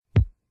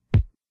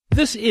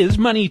This is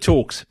Money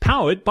Talks,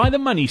 powered by the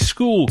Money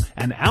School,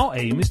 and our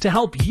aim is to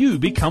help you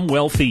become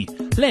wealthy.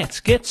 Let's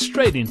get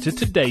straight into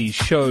today's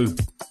show.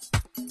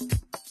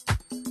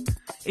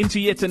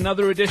 Into yet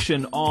another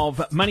edition of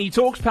Money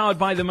Talks, powered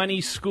by the Money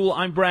School.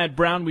 I'm Brad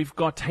Brown. We've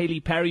got Hayley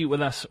Parry with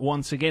us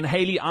once again.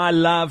 Hayley, I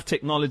love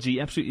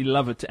technology, absolutely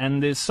love it.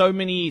 And there's so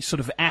many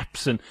sort of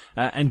apps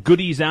and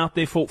goodies out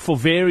there for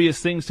various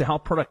things to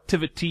help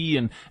productivity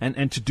and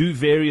to do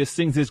various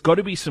things. There's got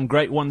to be some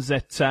great ones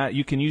that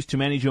you can use to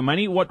manage your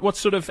money. What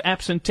sort of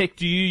apps and tech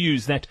do you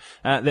use that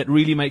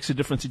really makes a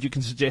difference that you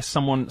can suggest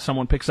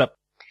someone picks up?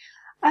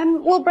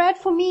 Well, Brad,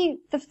 for me,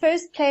 the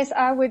first place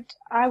I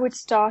would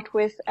start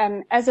with,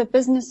 as a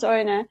business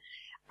owner,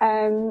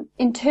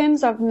 in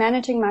terms of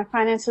managing my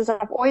finances,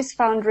 I've always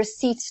found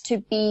receipts to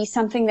be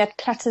something that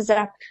clutters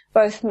up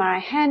both my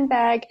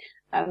handbag,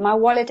 my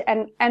wallet,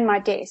 and my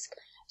desk.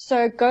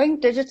 So going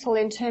digital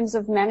in terms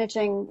of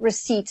managing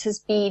receipts has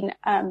been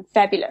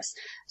fabulous.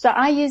 So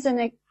I use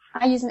an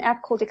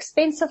app called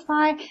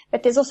Expensify,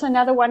 but there's also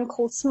another one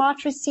called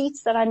Smart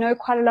Receipts that I know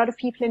quite a lot of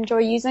people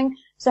enjoy using.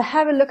 So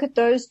have a look at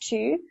those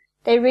two.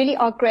 They really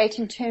are great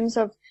in terms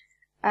of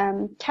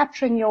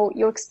capturing your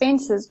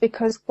expenses,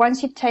 because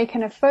once you've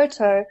taken a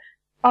photo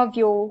of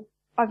your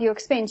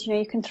expense,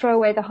 you can throw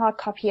away the hard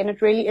copy, and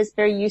it really is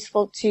very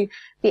useful to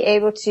be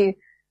able to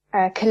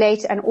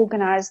collate and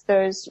organize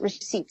those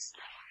receipts.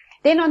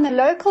 Then on the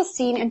local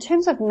scene, in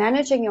terms of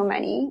managing your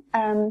money,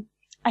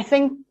 I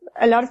think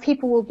a lot of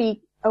people will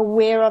be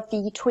aware of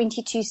the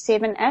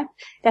 22/7 app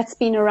that's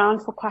been around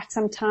for quite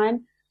some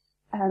time.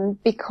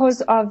 Because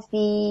of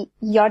the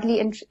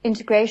Yodlee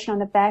integration on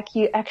the back,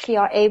 you actually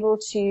are able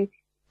to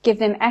give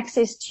them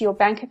access to your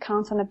bank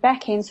account on the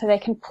back end so they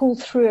can pull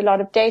through a lot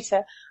of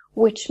data,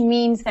 which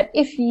means that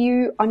if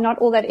you are not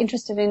all that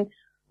interested in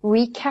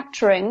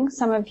recapturing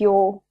some of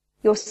your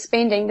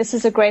spending, this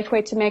is a great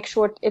way to make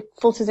sure it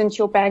filters into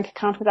your bank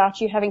account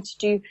without you having to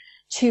do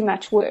too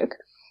much work.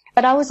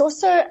 But I was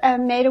also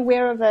made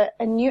aware of a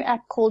new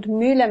app called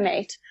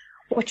MoolahMate,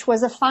 which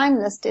was a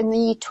finalist in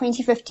the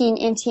 2015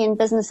 NTN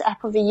Business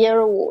App of the Year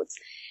Awards.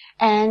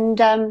 And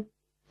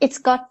it's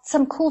got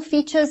some cool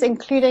features,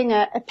 including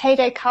a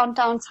payday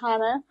countdown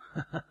timer.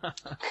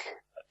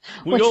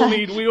 We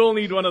all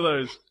need one of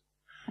those.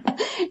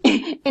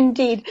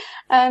 Indeed.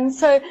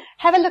 So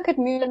have a look at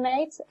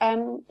MoolahMate.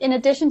 In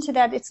addition to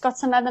that, it's got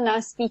some other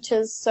nice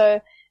features.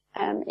 So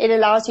it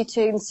allows you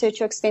to insert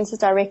your expenses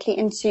directly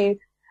into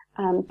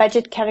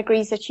budget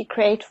categories that you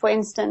create, for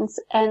instance,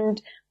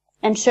 and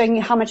showing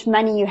you how much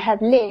money you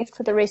have left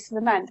for the rest of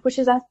the month, which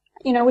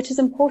is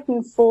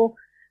important for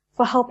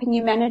helping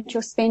you manage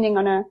your spending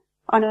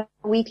on a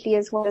weekly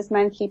as well as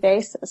monthly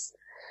basis.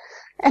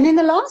 And then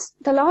the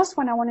last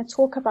one I want to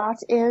talk about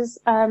is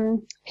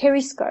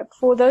Periscope.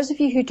 For those of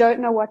you who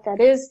don't know what that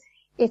is,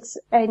 it's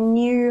a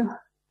new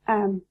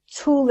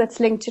tool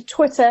that's linked to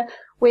Twitter,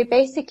 where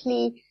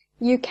basically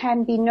you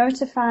can be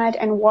notified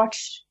and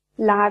watch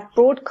live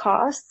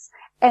broadcasts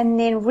and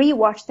then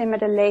rewatch them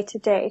at a later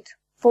date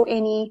for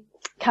any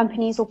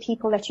companies or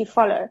people that you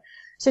follow.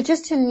 So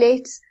just to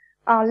let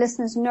our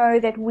listeners know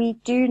that we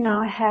do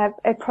now have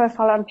a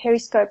profile on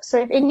Periscope. So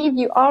if any of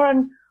you are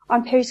on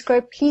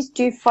Periscope, please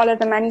do follow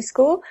the Money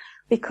School,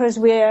 because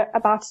we're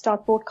about to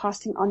start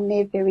broadcasting on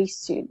there very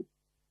soon.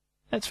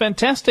 That's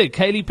fantastic.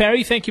 Hayley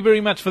Parry, thank you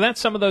very much for that.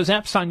 Some of those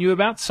apps I knew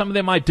about, some of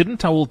them I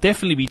didn't. I will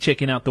definitely be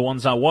checking out the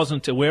ones I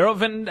wasn't aware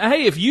of. And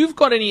hey, if you've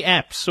got any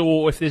apps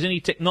or if there's any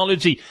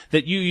technology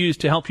that you use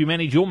to help you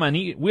manage your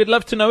money, we'd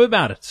love to know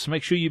about it. So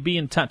make sure you be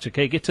in touch,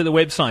 okay? Get to the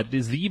website. It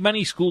is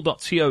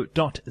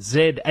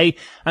themoneyschool.co.za.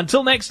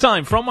 Until next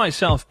time, from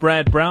myself,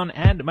 Brad Brown,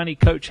 and money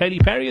coach Hayley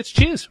Parry, it's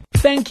cheers.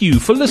 Thank you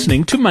for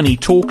listening to Money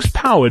Talks,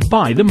 powered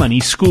by the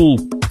Money School.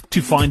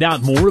 To find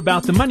out more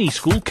about the Money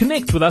School,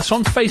 connect with us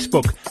on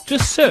Facebook.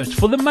 Just search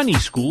for the Money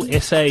School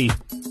SA.